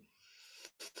view,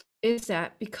 is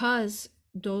that because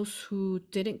those who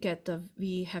didn't get the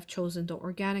V have chosen the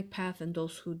organic path, and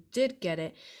those who did get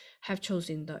it have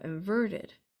chosen the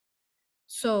inverted.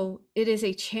 So it is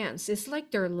a chance. It's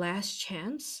like their last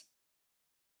chance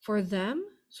for them.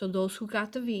 So those who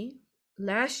got the V,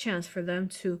 last chance for them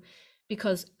to,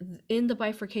 because in the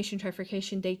bifurcation,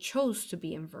 trifurcation, they chose to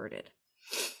be inverted.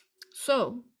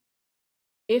 So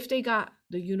if they got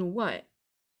the what,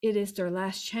 it is their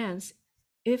last chance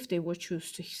if they would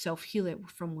choose to self-heal it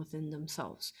from within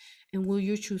themselves. And will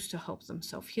you choose to help them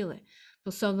self-heal it?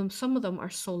 But some of them are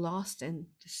so lost and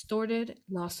distorted,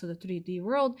 lost to the 3D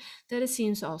world, that it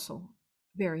seems also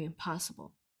very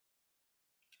impossible,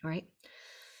 right?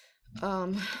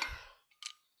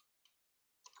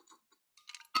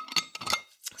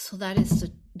 So that is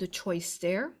the choice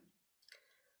there.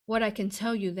 What I can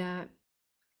tell you, that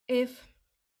if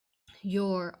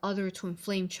your other twin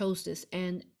flame chose this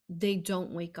and they don't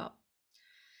wake up,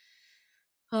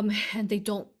 and they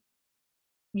don't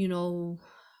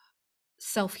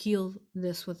self-heal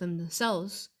this within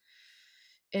themselves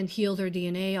and heal their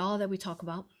DNA, all that we talk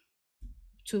about,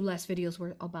 2 last videos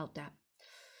were about that,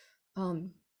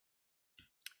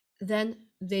 then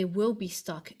they will be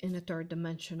stuck in a 3rd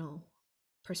dimensional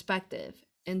perspective,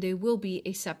 and there will be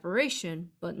a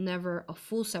separation, but never a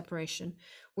full separation,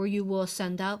 where you will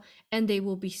ascend out and they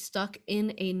will be stuck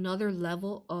in another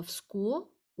level of school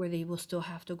where they will still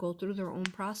have to go through their own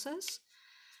process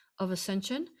of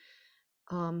ascension.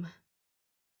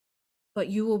 But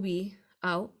you will be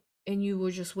out, and you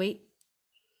will just wait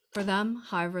for them,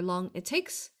 however long it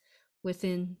takes,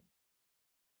 within,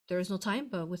 there is no time,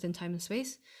 but within time and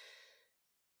space.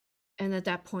 And at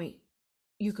that point,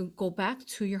 you can go back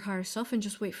to your higher self and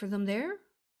just wait for them there,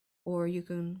 or you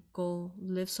can go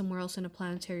live somewhere else in a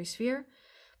planetary sphere.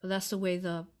 But that's the way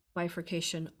the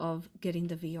bifurcation of getting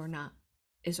the V or not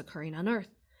is occurring on Earth.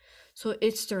 So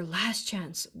it's their last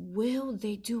chance. Will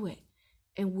they do it?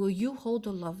 And will you hold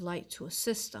the love light to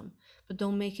assist them? But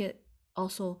don't make it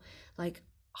also like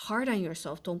hard on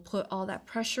yourself. Don't put all that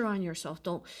pressure on yourself.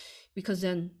 Don't, because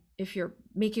then if you're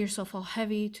making yourself all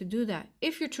heavy to do that,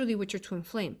 if you're truly with your twin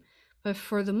flame. But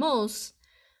for the most,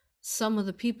 some of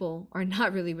the people are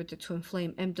not really with the twin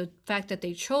flame. And the fact that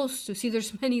they chose to, see,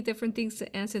 there's many different things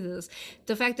to answer to this.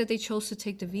 The fact that they chose to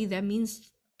take the V, that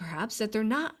means perhaps that they're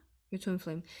not your twin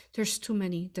flame. There's too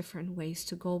many different ways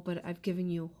to go, but I've given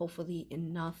you hopefully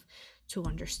enough to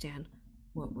understand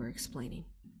what we're explaining.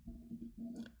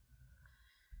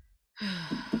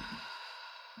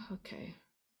 Okay.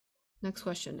 Next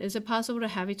question. Is it possible to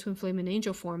have a twin flame in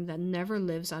angel form that never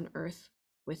lives on Earth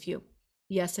with you?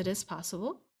 Yes, it is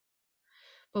possible.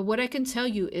 But what I can tell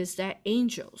you is that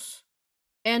angels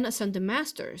and ascended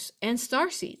masters and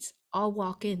starseeds all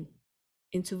walk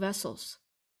into vessels.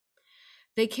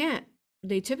 They can't.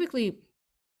 They typically,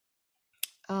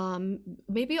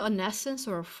 maybe an essence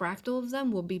or a fractal of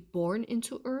them will be born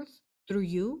into Earth through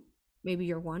you. Maybe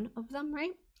you're one of them,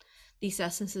 right? These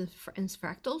essences and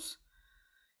fractals.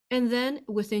 And then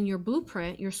within your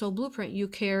blueprint, your soul blueprint, you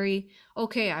carry,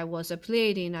 okay, I was a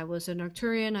Pleiadian, I was an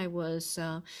Arcturian, I was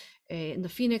in the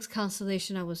Phoenix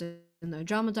constellation, I was in the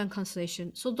Andromedan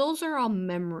constellation. So those are all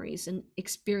memories and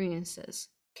experiences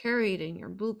carried in your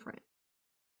blueprint.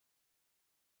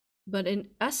 But in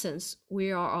essence,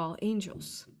 we are all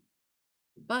angels.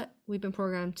 But we've been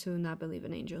programmed to not believe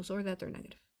in angels or that they're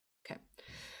negative. Okay.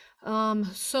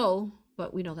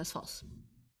 But we know that's false.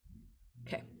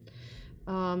 Okay.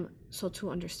 So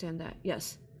to understand that,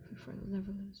 yes.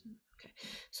 Okay.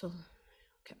 So,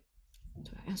 okay.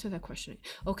 To answer that question.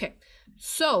 Okay.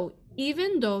 So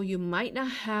even though you might not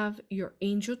have your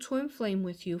angel twin flame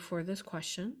with you for this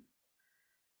question,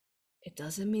 it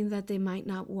doesn't mean that they might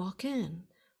not walk in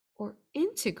or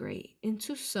integrate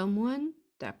into someone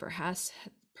that perhaps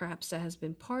that has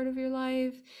been part of your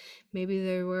life. Maybe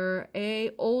they were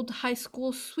a old high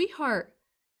school sweetheart.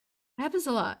 It happens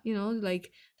a lot, you know,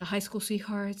 like the high school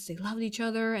sweethearts, they loved each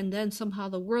other and then somehow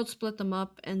the world split them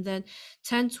up, and then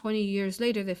 10, 20 years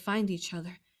later they find each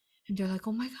other and they're like,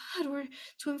 oh my God, we're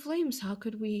twin flames. How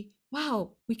could we?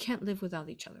 Wow, we can't live without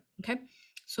each other. Okay.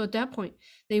 So at that point,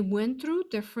 they went through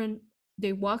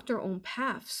they walked their own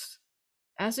paths.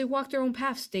 As they walked their own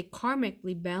paths, they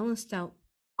karmically balanced out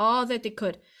all that they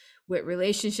could with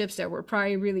relationships that were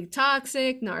probably really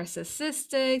toxic,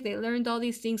 narcissistic. They learned all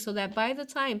these things so that by the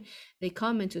time they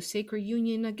come into sacred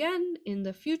union again in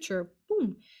the future,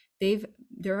 boom,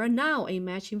 there are now a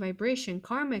matching vibration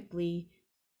karmically,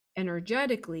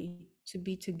 energetically, to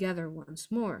be together once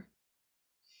more.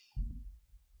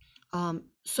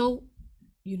 So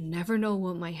you never know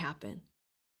what might happen.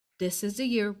 This is the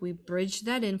year we bridge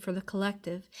that in for the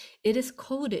collective. It is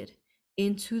coded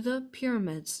into the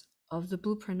pyramids of the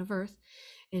blueprint of Earth.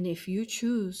 And if you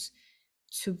choose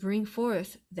to bring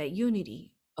forth that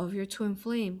unity of your twin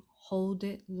flame, hold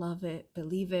it, love it,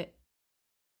 believe it,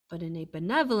 but in a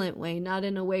benevolent way, not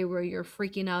in a way where you're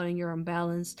freaking out and you're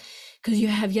unbalanced because you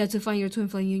have yet to find your twin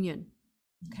flame union.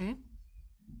 Okay?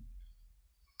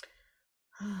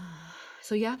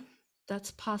 So yeah,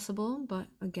 that's possible, but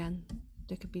again,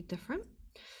 they could be different.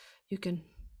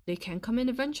 They can come in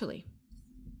eventually.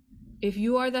 If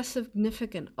you are that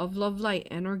significant of love, light,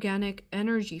 and organic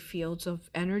energy fields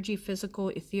of energy, physical,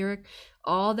 etheric,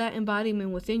 all that embodiment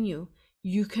within you,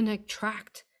 you can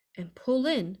attract and pull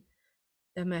in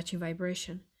that matching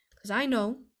vibration. Because I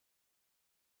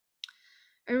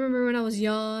remember when I was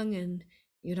young, and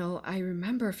I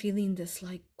remember feeling this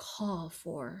like call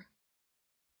for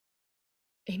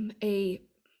a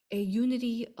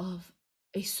unity of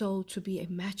a soul to be a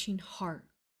matching heart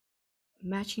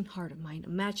of mine, a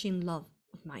matching love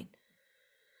of mine.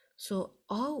 So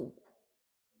all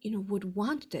would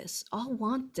want this. All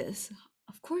want this.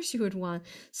 Of course, you would want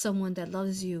someone that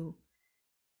loves you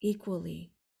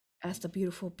equally as the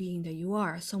beautiful being that you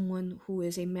are, someone who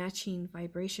is a matching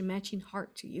vibration, matching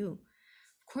heart to you.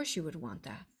 Of course, you would want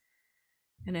that.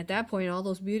 And at that point, all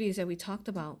those beauties that we talked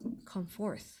about come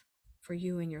forth for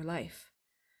you in your life.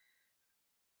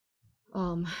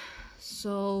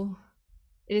 So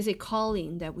it is a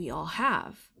calling that we all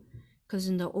have, because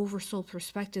in the oversoul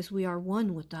perspectives, we are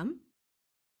one with them.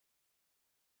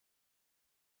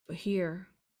 But here,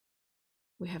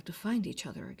 we have to find each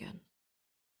other again.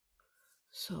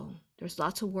 So there's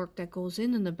lots of work that goes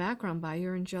in the background by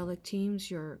your angelic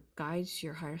teams, your guides,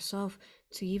 your higher self,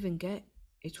 to even get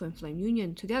a twin flame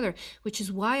union together, which is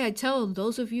why I tell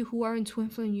those of you who are in twin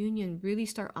flame union, really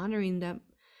start honoring them.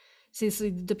 See,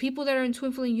 the people that are in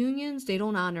twin flame unions, they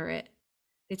don't honor it.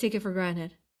 They take it for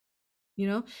granted,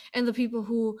 and the people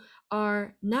who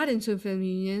are not in twin flame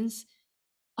unions,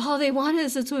 all they want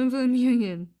is a twin flame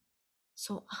union.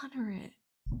 So honor it.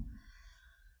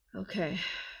 Okay.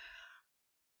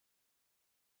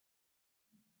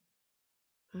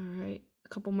 All right, a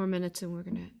couple more minutes and we're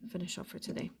gonna finish up for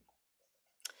today.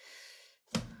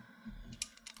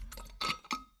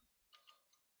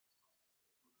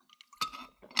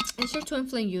 Is your twin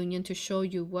flame union to show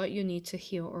you what you need to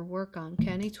heal or work on?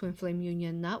 Can a twin flame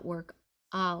union not work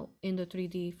out in the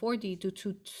 3D, 4D due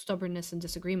to stubbornness and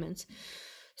disagreements?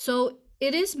 So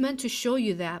it is meant to show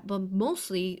you that, but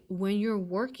mostly when you're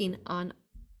working on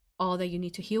all that you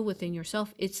need to heal within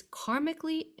yourself, it's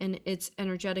karmically and it's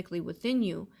energetically within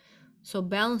you. So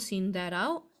balancing that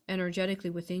out energetically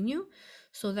within you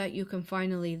so that you can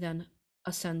finally then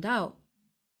ascend out.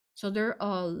 So they're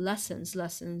all lessons.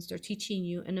 They're teaching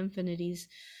you in infinities.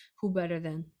 Who better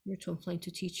than your twin flame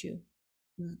to teach you,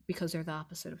 because they're the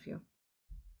opposite of you.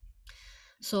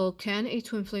 So can a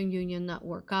twin flame union not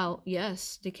work out?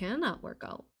 Yes, they cannot work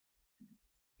out.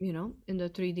 In the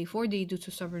 3D, 4D due to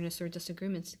stubbornness or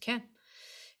disagreements, it can.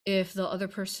 If the other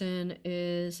person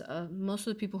is, most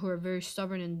of the people who are very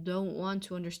stubborn and don't want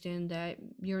to understand that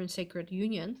you're in sacred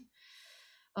union,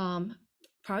 um,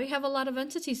 probably have a lot of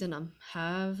entities in them,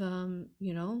 have,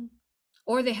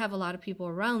 or they have a lot of people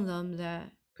around them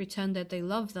that pretend that they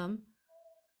love them,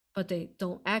 but they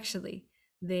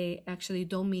actually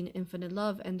don't mean infinite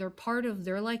love, and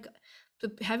they're like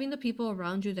having the people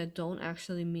around you that don't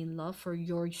actually mean love for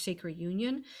your sacred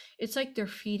union. It's like they're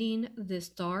feeding this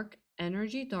dark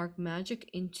energy, dark magic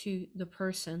into the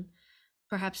person.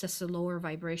 Perhaps that's the lower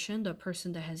vibration, the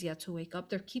person that has yet to wake up.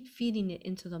 They keep feeding it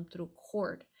into them through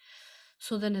cord.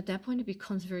 So then at that point, it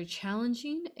becomes very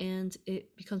challenging and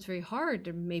it becomes very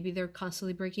hard. Maybe they're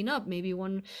constantly breaking up. Maybe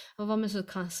one of them is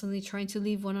constantly trying to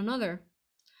leave one another.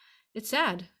 It's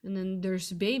sad. And then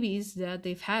there's babies that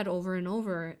they've had over and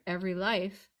over every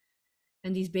life.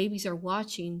 And these babies are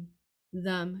watching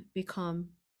them become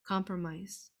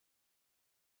compromised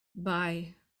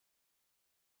by,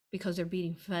 because they're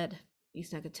being fed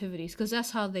these negativities. Because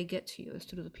that's how they get to you, is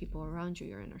through the people around you,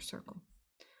 your inner circle.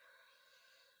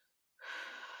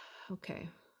 Okay.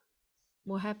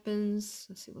 What happens?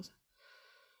 Let's see.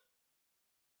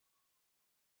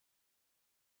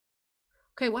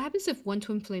 Okay, what happens if one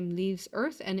twin flame leaves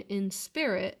Earth and is in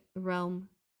spirit realm,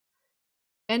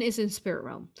 and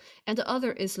the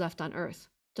other is left on Earth?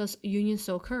 Does union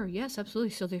still occur? Yes,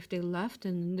 absolutely. So if they left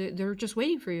and they're just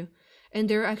waiting for you, and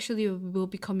they're actually will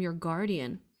become your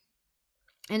guardian.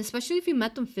 And especially if you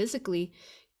met them physically,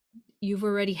 you've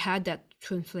already had that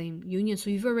twin flame union, so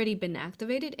you've already been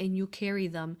activated, and you carry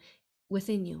them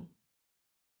within you,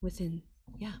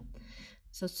 yeah.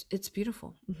 So it's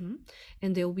beautiful.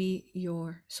 And they'll be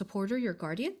your supporter, your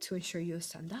guardian, to ensure you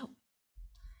ascend out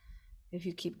if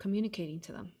you keep communicating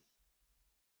to them.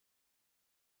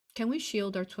 Can we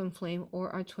shield our twin flame or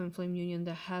our twin flame union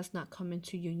that has not come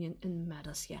into union and met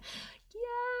us yet?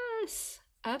 Yes,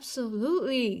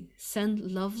 absolutely. Send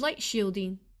love light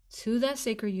shielding to that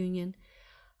sacred union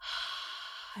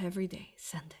every day.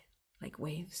 Send it like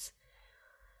waves.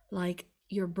 Like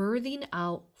you're birthing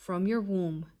out from your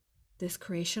womb this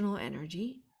creational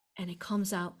energy, and it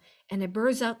comes out and it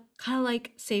births out, kind of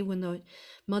like, say, when the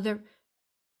mother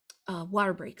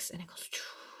water breaks and it goes,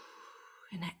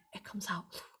 and it comes out,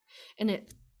 and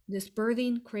this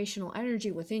birthing creational energy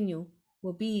within you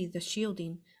will be the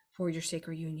shielding for your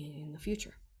sacred union in the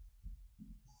future.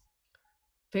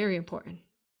 Very important,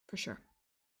 for sure.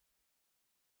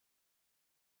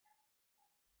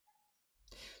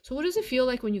 So what does it feel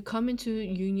like when you come into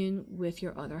union with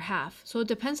your other half? So it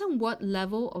depends on what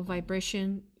level of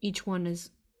vibration each one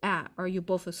is at. Are you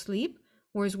both asleep,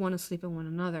 or is one asleep in one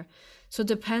another? So it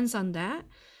depends on that,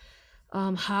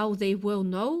 how they will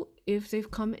know if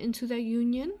they've come into that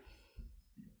union.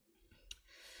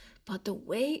 But the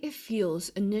way it feels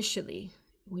initially,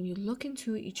 when you look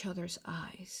into each other's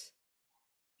eyes,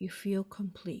 you feel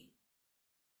complete,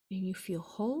 and you feel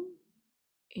whole,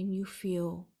 and you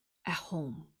feel at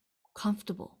home,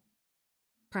 comfortable.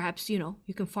 Perhaps, you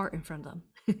can fart in front of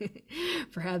them.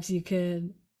 Perhaps you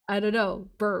can, I don't know,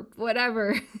 burp,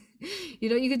 whatever.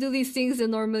 You can do these things that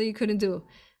normally you couldn't do.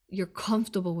 You're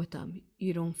comfortable with them.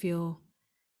 You don't feel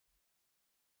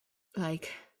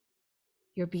like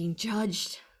you're being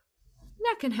judged.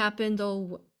 That can happen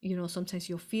though, sometimes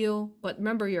you'll feel, but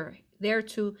remember, you're there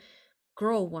to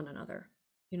grow one another.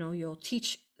 You'll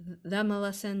teach them a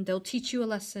lesson, they'll teach you a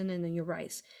lesson, and then you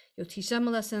rise. You'll teach them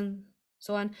a lesson,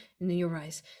 so on, and then you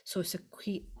rise. So it's a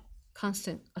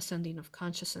constant ascending of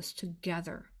consciousness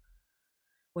together.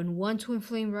 When one twin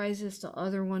flame rises, the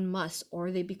other one must,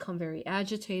 or they become very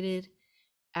agitated,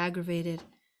 aggravated.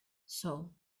 So,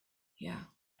 yeah.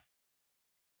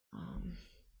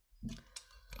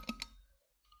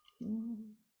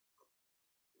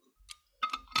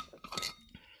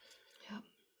 Yeah.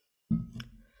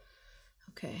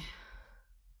 Okay.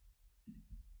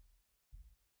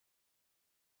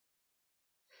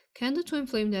 Can the twin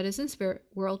flame that is in spirit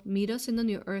world meet us in the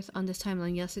new earth on this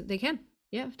timeline? Yes, they can.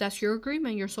 Yeah, if that's your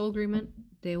agreement, your soul agreement,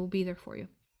 they will be there for you,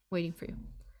 waiting for you.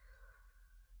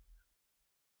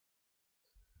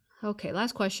 Okay,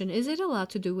 last question. Is it a lot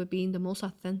to do with being the most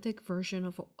authentic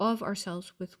version of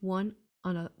ourselves with one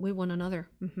another?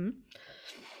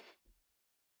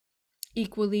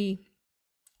 Equally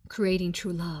creating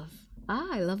true love.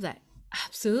 I love that.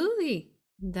 Absolutely.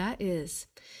 That is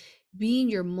being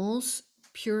your most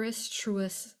purest,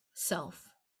 truest self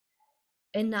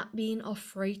and not being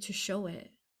afraid to show it.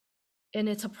 And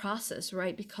it's a process,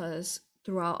 right? Because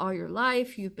throughout all your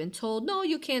life, you've been told, no,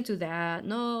 you can't do that.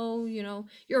 No,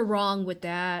 you're wrong with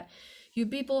that. You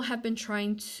people have been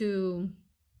trying to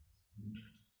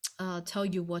tell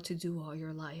you what to do all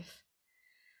your life.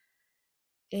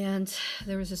 And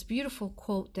there was this beautiful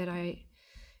quote that I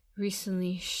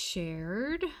recently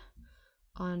shared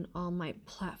on all my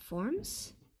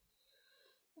platforms.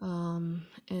 And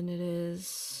it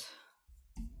is,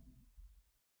 let's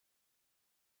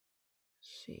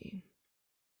see.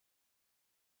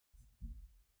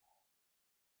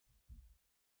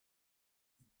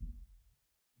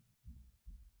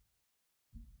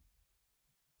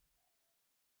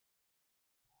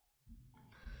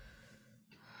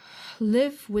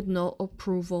 Live with no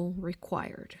approval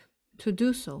required. To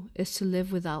do so is to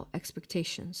live without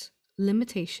expectations,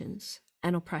 limitations,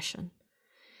 and oppression.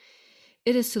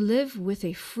 It is to live with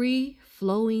a free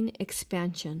flowing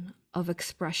expansion of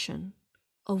expression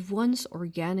of one's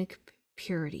organic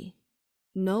purity.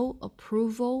 No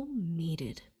approval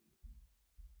needed.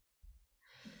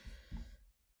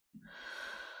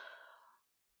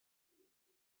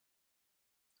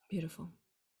 Beautiful.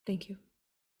 Thank you.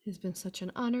 It's been such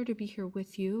an honor to be here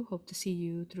with you. Hope to see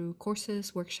you through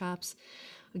courses, workshops.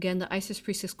 Again, the Isis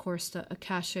Priestess course, the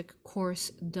Akashic course,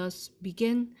 does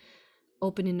begin.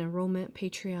 Opening enrollment,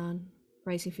 Patreon,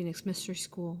 Rising Phoenix Mystery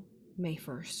School, May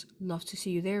 1st. Love to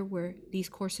see you there, where these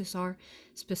courses are,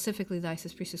 specifically the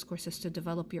Isis Priestess courses, to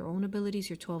develop your own abilities,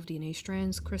 your 12 DNA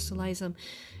strands, crystallize them,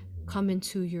 come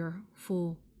into your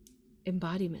full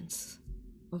embodiments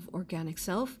of organic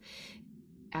self,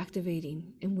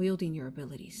 activating and wielding your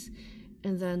abilities.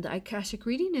 And then the Akashic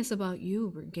reading is about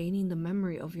you regaining the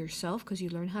memory of yourself, because you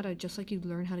learn how to, just like you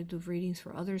learn how to do readings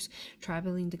for others,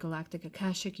 traveling the galactic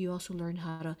Akashic, you also learn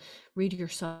how to read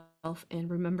yourself and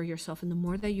remember yourself. And the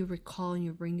more that you recall and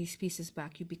you bring these pieces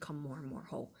back, you become more and more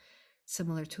whole,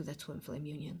 similar to the twin flame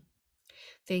union.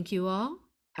 Thank you all.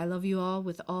 I love you all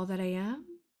with all that I am.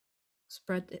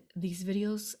 Spread these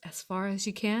videos as far as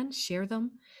you can, share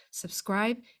them,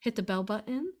 subscribe, hit the bell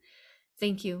button.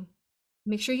 Thank you.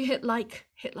 Make sure you hit like,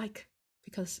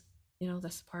 because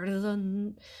that's part of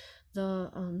the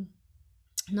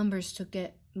numbers to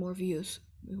get more views.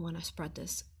 We want to spread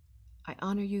this. I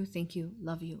honor you, thank you,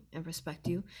 love you, and respect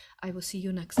you. I will see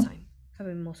you next time. Have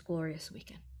a most glorious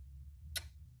weekend.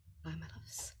 Bye, my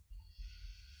loves.